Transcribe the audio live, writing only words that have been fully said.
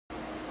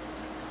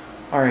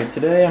Alright,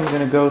 today I'm going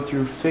to go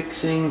through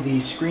fixing the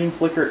screen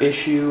flicker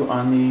issue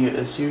on the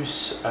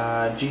Asus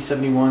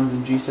G71s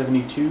and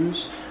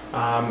G72s.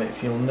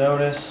 If you'll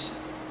notice,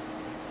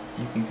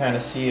 you can kind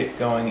of see it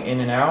going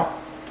in and out.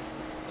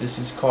 This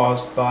is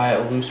caused by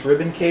a loose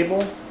ribbon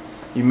cable.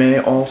 You may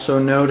also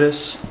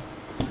notice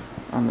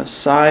on the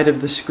side of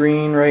the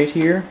screen right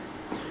here,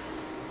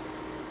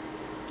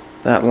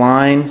 that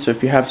line. So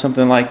if you have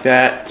something like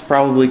that, it's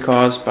probably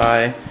caused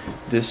by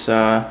this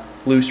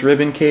loose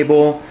ribbon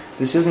cable.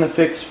 This isn't a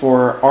fix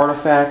for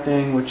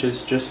artifacting, which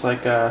is just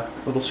like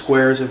little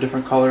squares of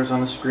different colors on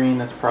the screen.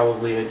 That's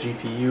probably a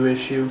GPU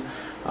issue.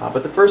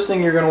 But the first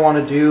thing you're going to want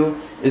to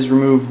do is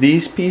remove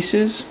these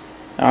pieces.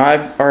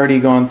 I've already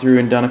gone through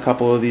and done a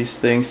couple of these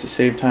things to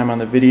save time on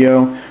the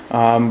video,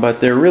 but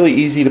they're really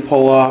easy to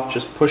pull off.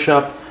 Just push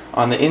up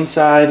on the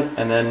inside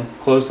and then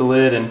close the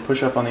lid and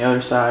push up on the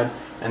other side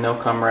and they'll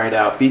come right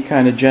out. Be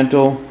kind of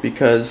gentle,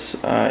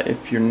 because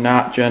if you're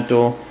not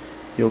gentle,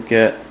 you'll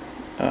get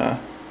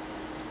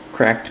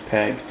cracked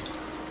peg.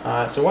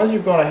 So once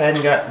you've gone ahead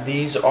and got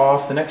these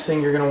off, the next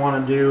thing you're going to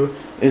want to do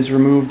is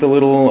remove the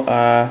little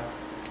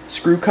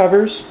screw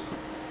covers.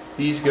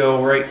 These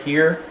go right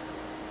here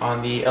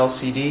on the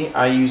LCD.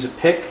 I use a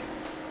pick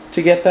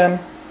to get them.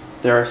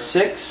 There are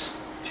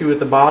 6, 2 at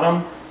the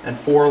bottom and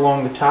 4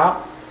 along the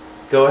top.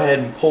 Go ahead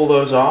and pull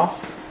those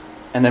off,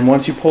 and then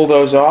once you pull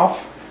those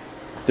off,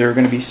 there are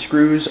going to be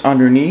screws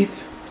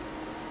underneath.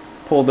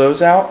 Pull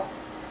those out,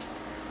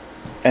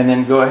 and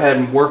then go ahead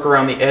and work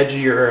around the edge of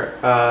your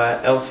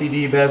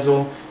LCD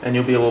bezel and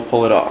you'll be able to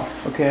pull it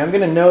off. Okay, I'm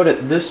going to note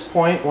at this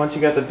point, once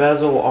you got the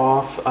bezel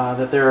off,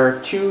 that there are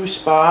 2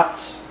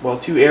 spots, well,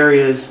 2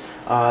 areas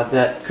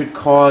that could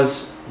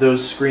cause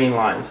those screen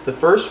lines. The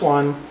first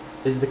one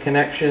is the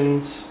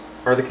connections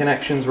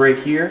right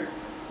here.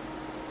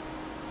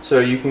 So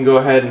you can go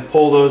ahead and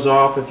pull those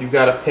off if you've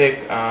got a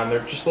pick.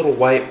 They're just little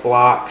white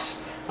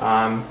blocks.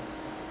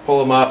 Pull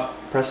them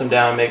up, press them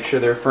down, make sure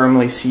they're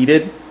firmly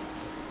seated.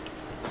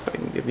 If I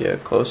can give you a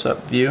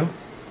close-up view.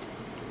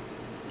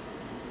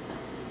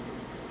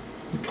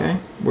 Okay,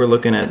 we're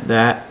looking at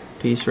that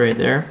piece right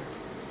there.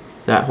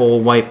 That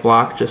whole white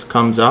block just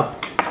comes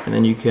up, and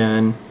then you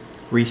can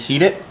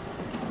reseat it.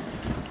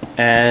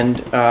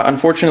 And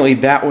unfortunately,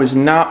 that was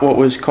not what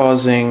was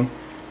causing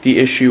the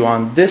issue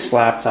on this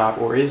laptop,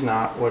 or is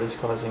not what is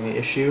causing the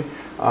issue.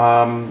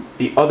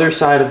 The other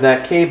side of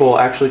that cable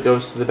actually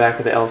goes to the back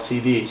of the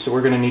LCD, so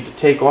we're going to need to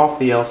take off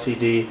the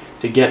LCD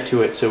to get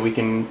to it so we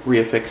can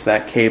reaffix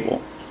that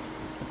cable.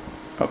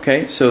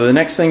 Okay, so the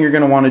next thing you're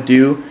going to want to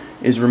do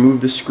is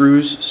remove the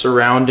screws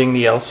surrounding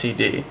the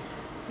LCD.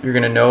 You're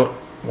going to note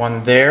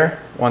one there,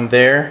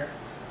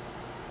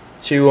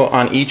 2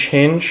 on each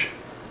hinge,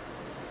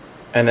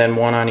 and then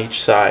 1 on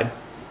each side.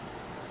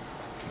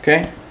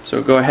 Okay,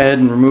 so go ahead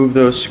and remove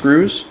those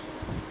screws.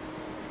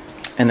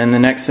 And then the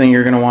next thing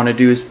you're going to want to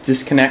do is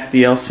disconnect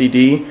the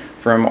LCD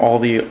from all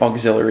the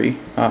auxiliary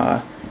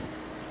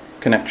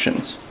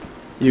connections.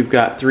 You've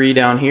got 3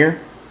 down here,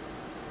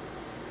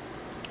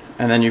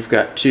 and then you've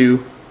got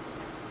 2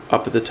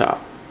 up at the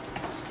top.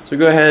 So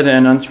go ahead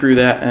and unscrew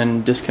that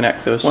and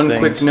disconnect those things. One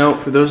quick note,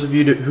 for those of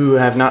you who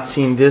have not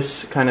seen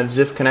this kind of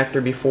ZIF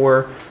connector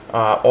before,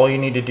 all you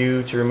need to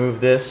do to remove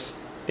this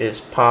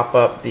is pop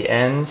up the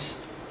ends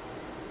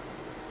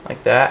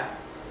like that,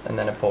 and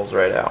then it pulls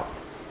right out.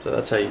 So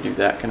that's how you do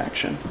that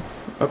connection.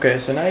 Okay,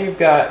 so now you've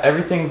got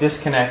everything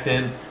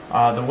disconnected.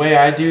 The way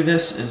I do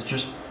this is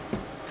just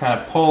kind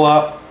of pull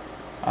up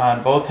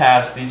on both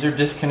halves. These are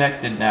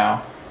disconnected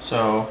now.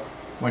 So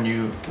when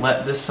you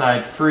let this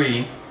side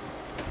free,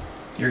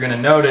 you're going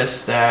to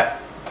notice that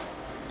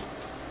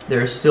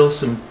there's still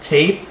some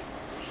tape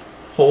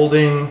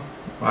holding,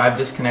 well, I've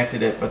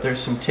disconnected it, but there's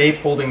some tape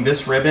holding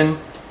this ribbon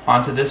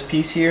onto this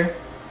piece here.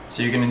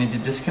 So you're going to need to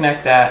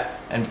disconnect that,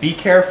 and be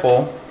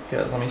careful,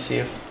 because let me see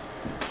if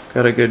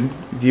got a good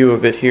view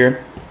of it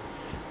here.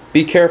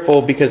 Be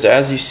careful, because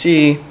as you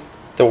see,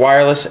 the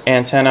wireless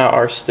antenna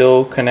are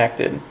still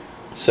connected.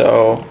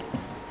 So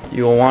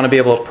you'll want to be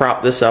able to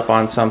prop this up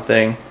on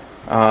something,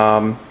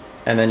 and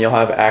then you'll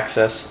have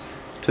access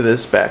to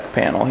this back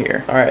panel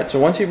here. Alright, so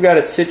once you've got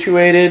it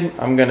situated,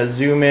 I'm going to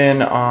zoom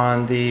in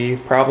on the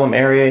problem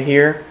area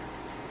here.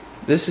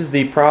 This is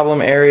the problem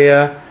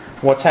area.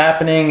 What's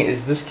happening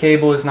is this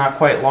cable is not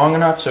quite long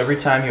enough, so every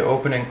time you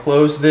open and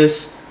close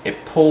this,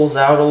 it pulls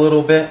out a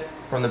little bit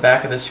from the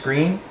back of the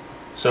screen.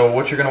 So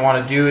what you're going to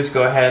want to do is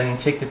go ahead and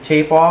take the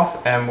tape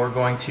off, and we're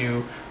going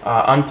to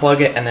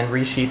unplug it and then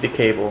reseat the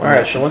cable.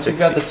 Alright, so once you've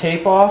got the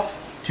tape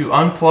off, to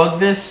unplug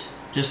this,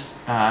 just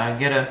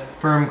get a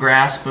firm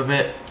grasp of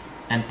it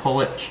and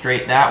pull it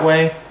straight that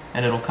way,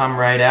 and it'll come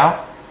right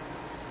out.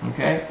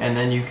 Okay, and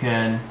then you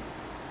can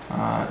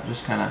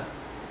just kind of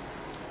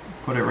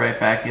put it right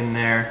back in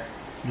there.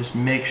 Just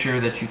make sure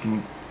that you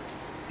can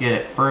get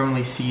it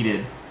firmly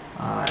seated,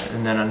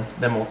 and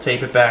then we'll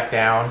tape it back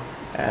down,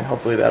 and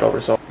hopefully that'll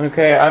resolve.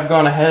 Okay, I've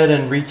gone ahead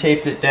and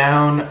retaped it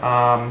down.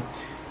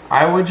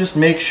 I would just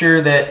make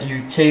sure that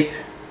you tape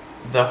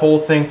the whole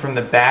thing from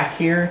the back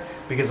here,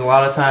 because a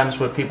lot of times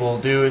what people will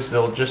do is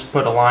they'll just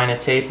put a line of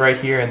tape right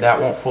here, and that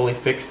won't fully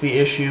fix the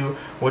issue.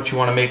 What you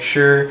want to make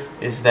sure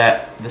is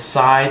that the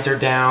sides are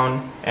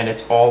down and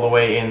it's all the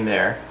way in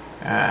there.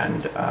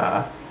 And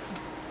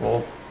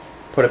we'll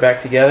put it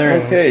back together.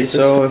 Okay,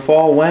 so if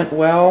all went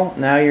well,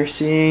 now you're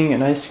seeing a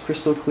nice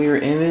crystal clear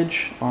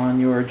image on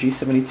your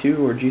G72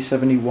 or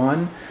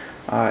G71.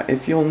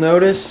 If you'll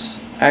notice,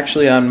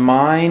 actually on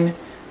mine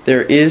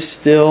there is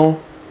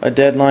still a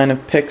dead line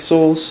of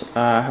pixels.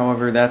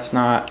 However, that's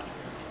not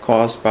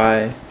caused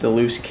by the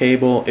loose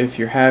cable. If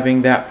you're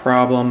having that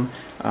problem,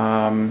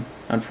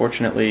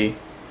 unfortunately,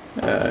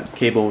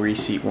 cable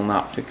reseat will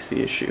not fix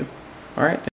the issue. Alright.